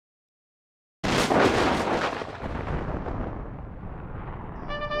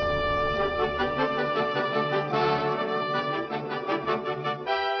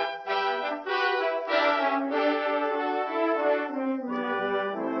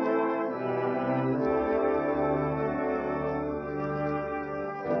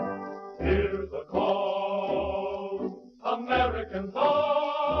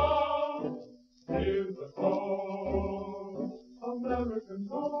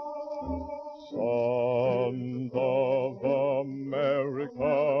Sons of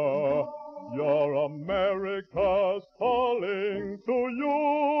America, your America's calling to you.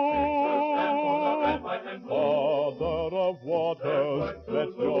 Father of waters,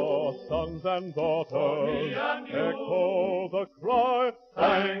 let your sons and daughters echo the cry,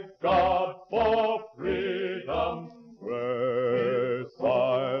 thank God for freedom. Gray,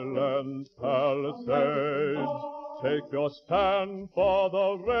 silent Palisades, take your stand for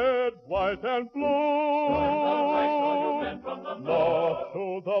the red, white, and blue. North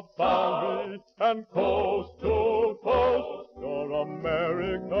to the boundary and coast to coast, your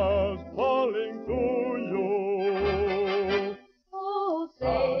America's calling to you. Oh,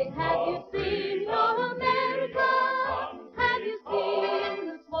 say, have you seen your America? Have you seen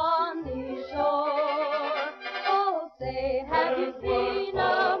the Swanee shore? Oh, say, have you seen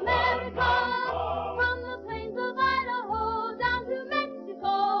America? From the plains of Idaho down to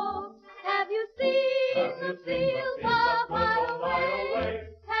Mexico. Have you seen the fields of Highway?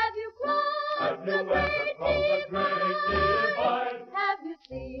 Have you crossed the Great Divide? Have you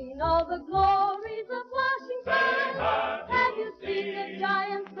seen all the glories of Washington? Have you seen the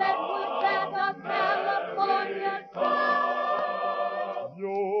giant redwoods that are California tall?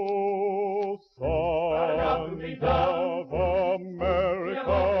 You sons of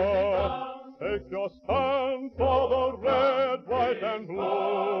America, take your stand for the red, white, and blue.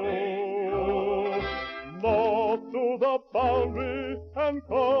 North to the boundary and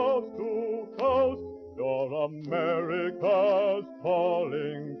coast to coast, your America's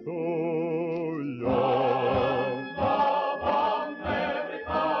calling to you. Sons of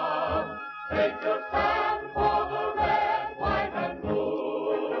America, take your stand for the red, white, and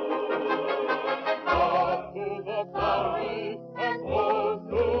blue. North to the boundary and coast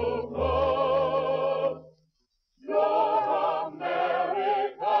to coast, your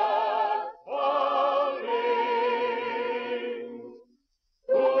America's calling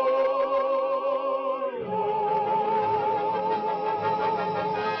to you.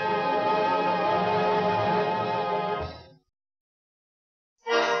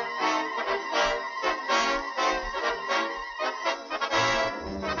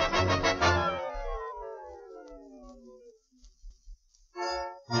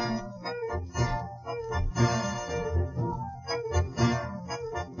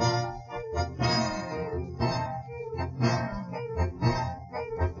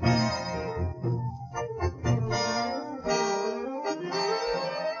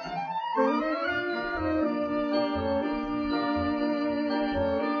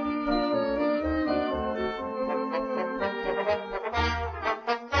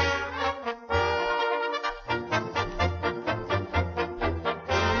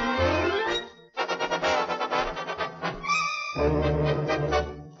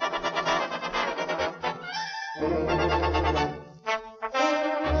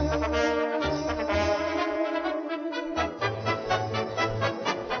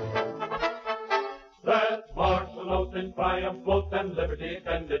 Let's march the note in triumph, both and liberty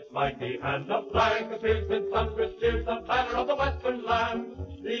extend its mighty hand. The flag appears in thunderous cheers, the banner of the western land.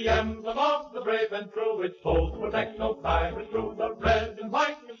 The emblem of the brave and true, its poles protect no tyrant through. The red and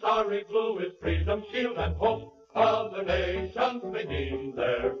white and starry blue is freedom's shield and hope. Other nations may deem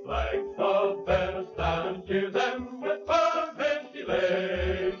their flags the best and cheer them with fervent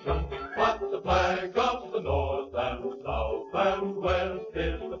elation. But the flag of the north and south and west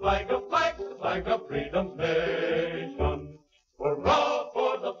is the flag of flags, the flag of freedom's nation. Hurrah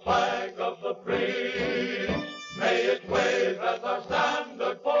for the flag of the free, may it wave as our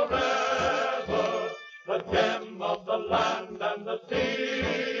standard forever, the gem of the land and the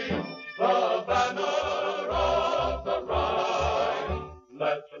sea, the banner of the Rhine.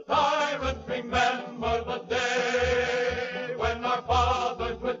 Let the tyrants remember the day when our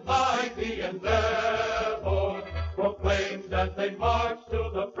fathers with mighty endeavor proclaimed as they marched to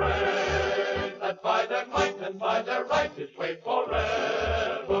the fray that by their might and by their right is wait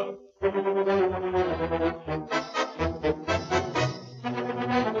forever.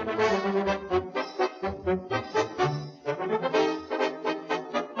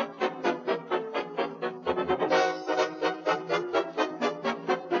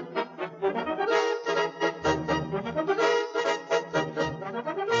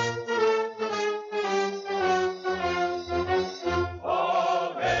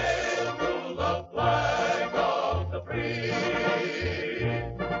 All hail to the flag of the free.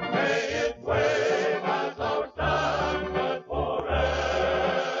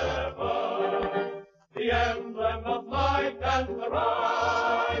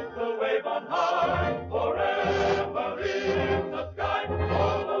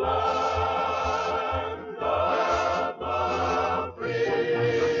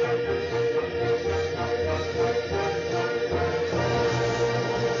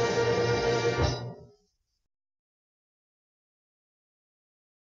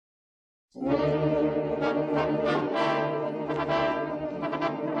 Hi,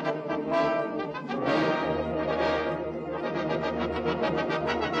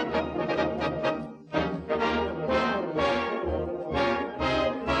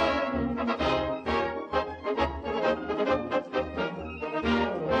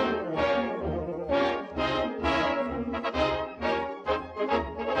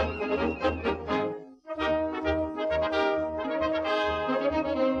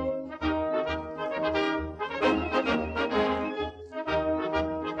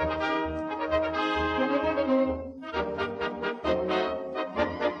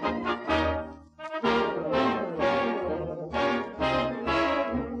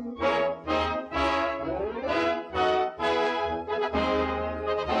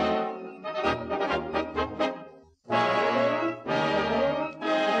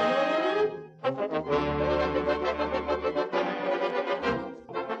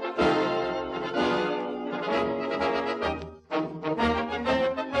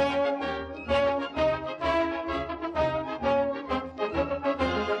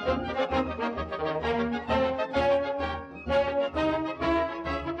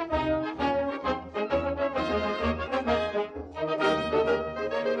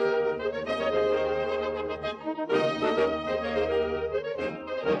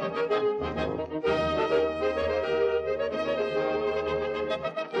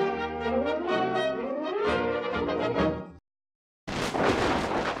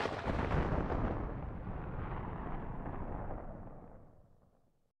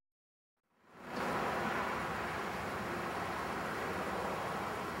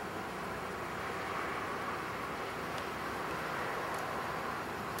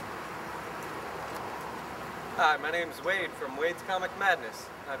 my name's Wade from Wade's Comic Madness.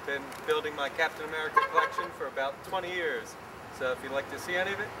 I've been building my Captain America collection for about 20 years. So if you'd like to see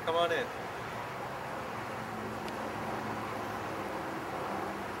any of it, come on in.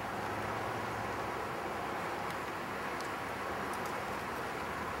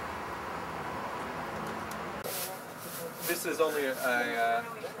 This is only a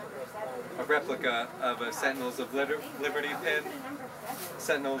replica of a Sentinels of Liberty pin.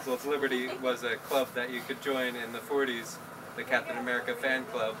 Sentinels of Liberty was a club that you could join in the 40s, the Captain America fan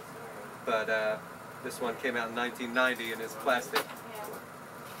club, but this one came out in 1990 and is plastic.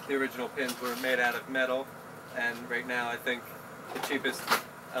 The original pins were made out of metal, and right now I think the cheapest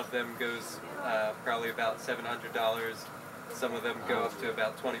of them goes probably about $700. Some of them go up to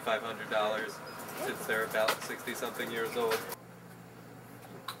about $2,500 since they're about 60-something years old.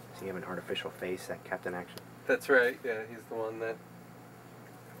 So you have an artificial face, that Captain Action? That's right, yeah, he's the one that...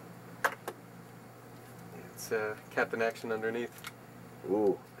 It's Captain Action underneath.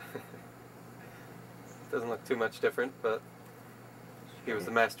 Ooh. Doesn't look too much different, but he was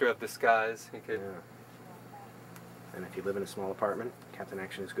the master of disguise. He could... Yeah. And if you live in a small apartment, Captain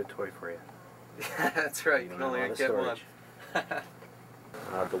Action is a good toy for you. That's right, you can only get one.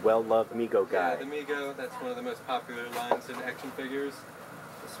 The well-loved Mego guy. Yeah, the Mego, that's one of the most popular lines in action figures.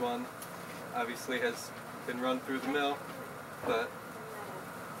 This one obviously has been run through the mill, but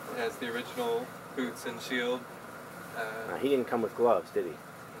it has the original boots and shield. He didn't come with gloves, did he?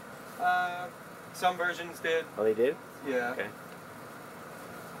 Some versions did. Oh, they did? Yeah. Okay.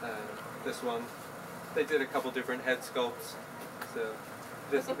 This one, they did a couple different head sculpts. So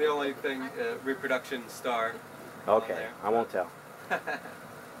this is the only thing, reproduction star. Okay, I won't tell.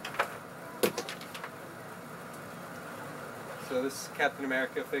 So this Captain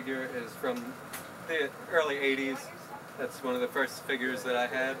America figure is from the early 80s. That's one of the first figures that I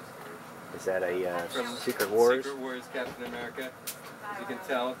had. Is that a from Secret Wars? Secret Wars Captain America. As you can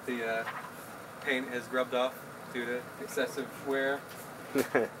tell, the paint has rubbed off due to excessive wear.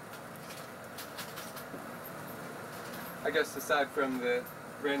 I guess aside from the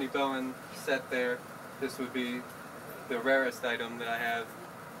Randy Bowen set there, this would be the rarest item that I have.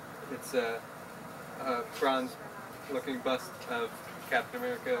 It's a bronze-looking bust of Captain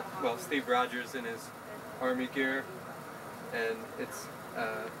America, well, Steve Rogers in his army gear, and it's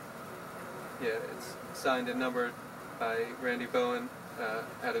it's signed and numbered by Randy Bowen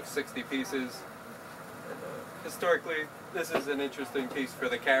out of 60 pieces. Historically, this is an interesting piece for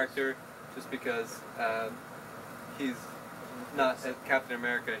the character, just because he's not as Captain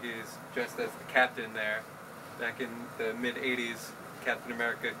America, he's dressed as the captain there. Back in the mid-80s, Captain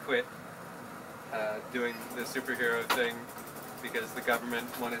America quit doing the superhero thing because the government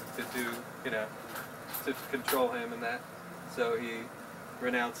wanted to do, to control him and that. So he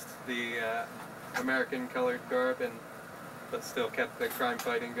renounced the American colored garb, but still kept the crime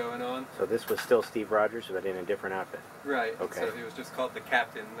fighting going on. So this was still Steve Rogers, but in a different outfit? Right. Okay. So he was just called the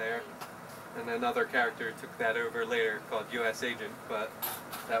captain there. And another character took that over later called U.S. Agent, but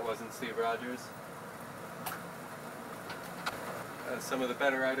that wasn't Steve Rogers. Some of the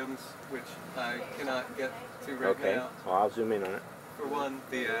better items, which I cannot get to right now. Well, I'll zoom in on it. For one,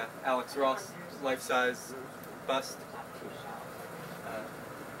 the Alex Ross life-size bust.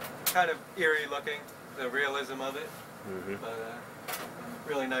 Kind of eerie looking, the realism of it, but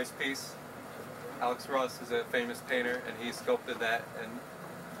really nice piece. Alex Ross is a famous painter, and he sculpted that and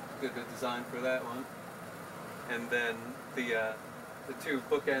did the design for that one. And then the two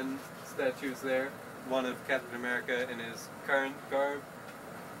bookend statues there, one of Captain America in his current garb,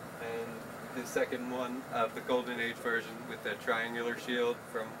 and the second one of the Golden Age version with the triangular shield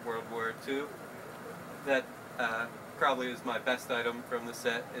from World War II. That probably is my best item from the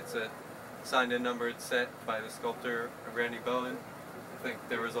set. It's a signed and numbered set by the sculptor Randy Bowen. I think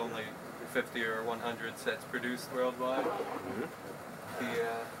there was only 50 or 100 sets produced worldwide. The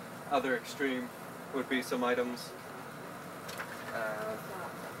other extreme would be some items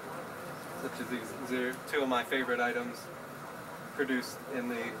such as these are two of my favorite items produced in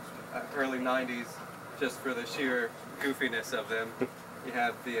the early 90s just for the sheer goofiness of them. You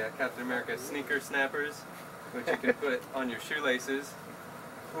have the Captain America sneaker snappers, which you can put on your shoelaces,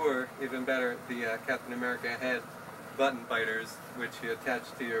 or even better, the Captain America head button biters, which you attach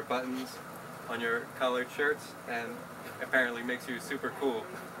to your buttons on your collared shirts, and apparently makes you super cool.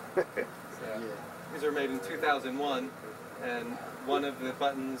 So, these are made in 2001, and one of the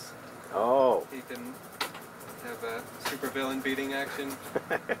buttons, you can have a super villain beating action.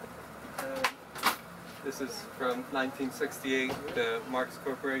 This is from 1968, the Marx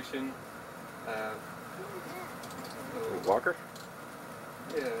Corporation. Walker?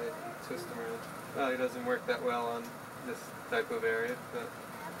 Yeah, twist him around. Well, he doesn't work that well on this type of area, but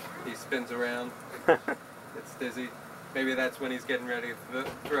he spins around. It's dizzy. Maybe that's when he's getting ready to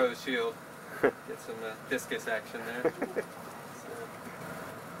throw his shield. Get some discus action there. So,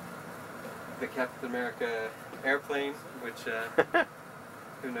 the Captain America airplane, which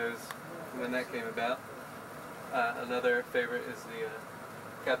who knows when that came about. Another favorite is the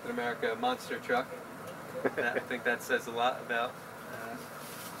Captain America monster truck. I think that says a lot about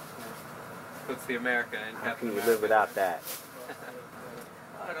puts the America in Captain America. How can you live without that?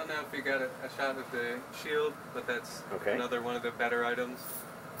 I don't know if you got a shot of the shield, but that's another one of the better items.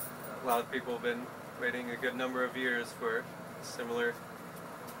 A lot of people have been waiting a good number of years for a similar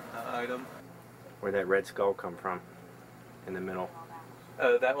item. Where'd that red skull come from? In the middle?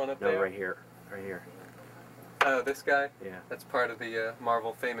 That one up there? No, right here. Right here. Oh, this guy? Yeah. That's part of the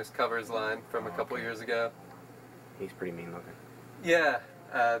Marvel Famous Covers line from a couple years ago. He's pretty mean looking. Yeah,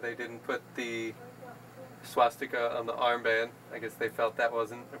 they didn't put the swastika on the armband. I guess they felt that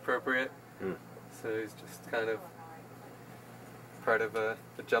wasn't appropriate. So he's just kind of part of the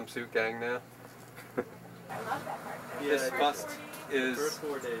jumpsuit gang now. This bust is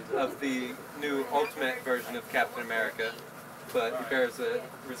of the new Ultimate version of Captain America, but he bears a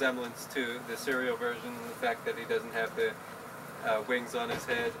resemblance to the serial version, the fact that he doesn't have the wings on his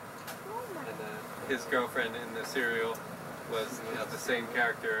head. And his girlfriend in the serial was the same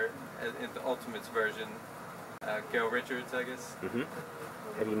character in the Ultimate's version, Gail Richards, I guess.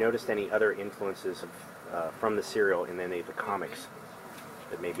 Have you noticed any other influences of, from the serial in any of the comics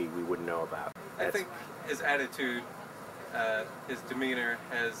that maybe we wouldn't know about? I think his attitude, his demeanor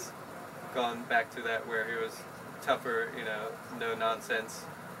has gone back to that where he was tougher, no nonsense.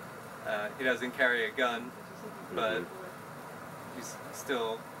 He doesn't carry a gun, but he's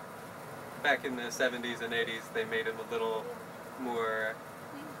still, back in the 70s and 80s, they made him a little more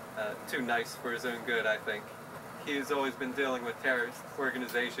too nice for his own good, I think. He's always been dealing with terrorist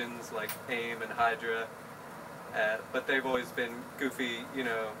organizations like AIM and Hydra, but they've always been goofy,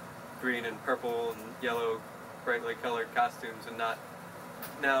 green and purple and yellow, brightly colored costumes, and not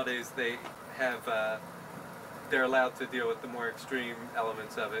nowadays. They have they're allowed to deal with the more extreme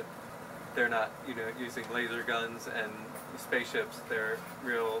elements of it. They're not, using laser guns and spaceships. They're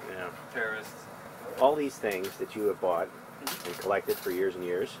real terrorists. All these things that you have bought and collected for years and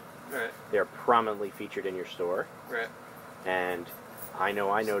years, they're prominently featured in your store. Right. And I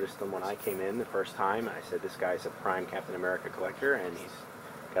know I noticed them when I came in the first time. I said, this guy's a prime Captain America collector, and he's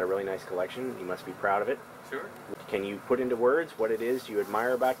got a really nice collection. He must be proud of it. Sure. Can you put into words what it is you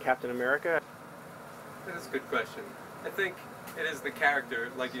admire about Captain America? That's a good question. I think it is the character,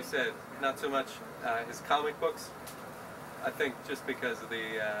 like you said, not so much his comic books. I think just because of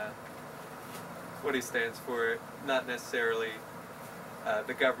the what he stands for, not necessarily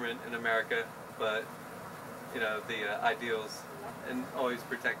the government in America, but the ideals, and always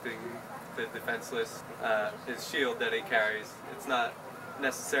protecting the defenseless. His shield that he carries, it's not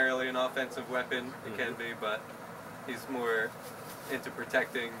necessarily an offensive weapon. It can be, but he's more into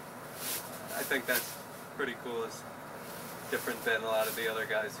protecting. I think that's pretty cool. It's different than a lot of the other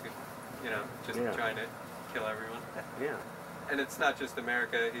guys who, just trying to kill everyone. Yeah. And it's not just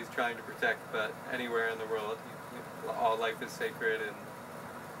America he's trying to protect, but anywhere in the world. All life is sacred, and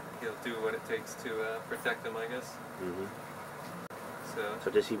he'll do what it takes to protect them, I guess.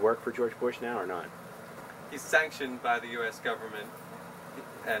 So does he work for George Bush now or not? He's sanctioned by the U.S. government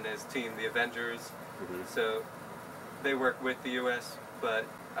and his team, the Avengers. So they work with the U.S., but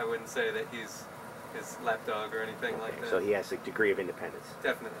I wouldn't say that he's his lapdog or anything like that. So he has a degree of independence.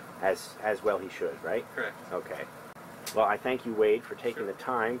 Definitely. As well he should, right? Correct. Okay. Well, I thank you, Wade, for taking the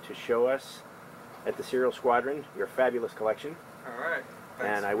time to show us at the Serial Squadron your fabulous collection. All right.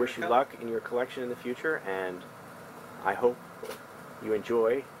 And I wish you luck in your collection in the future, and I hope you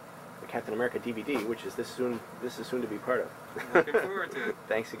enjoy the Captain America DVD, which is this is soon to be part of. Looking forward to it.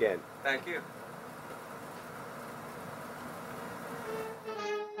 Thanks again. Thank you.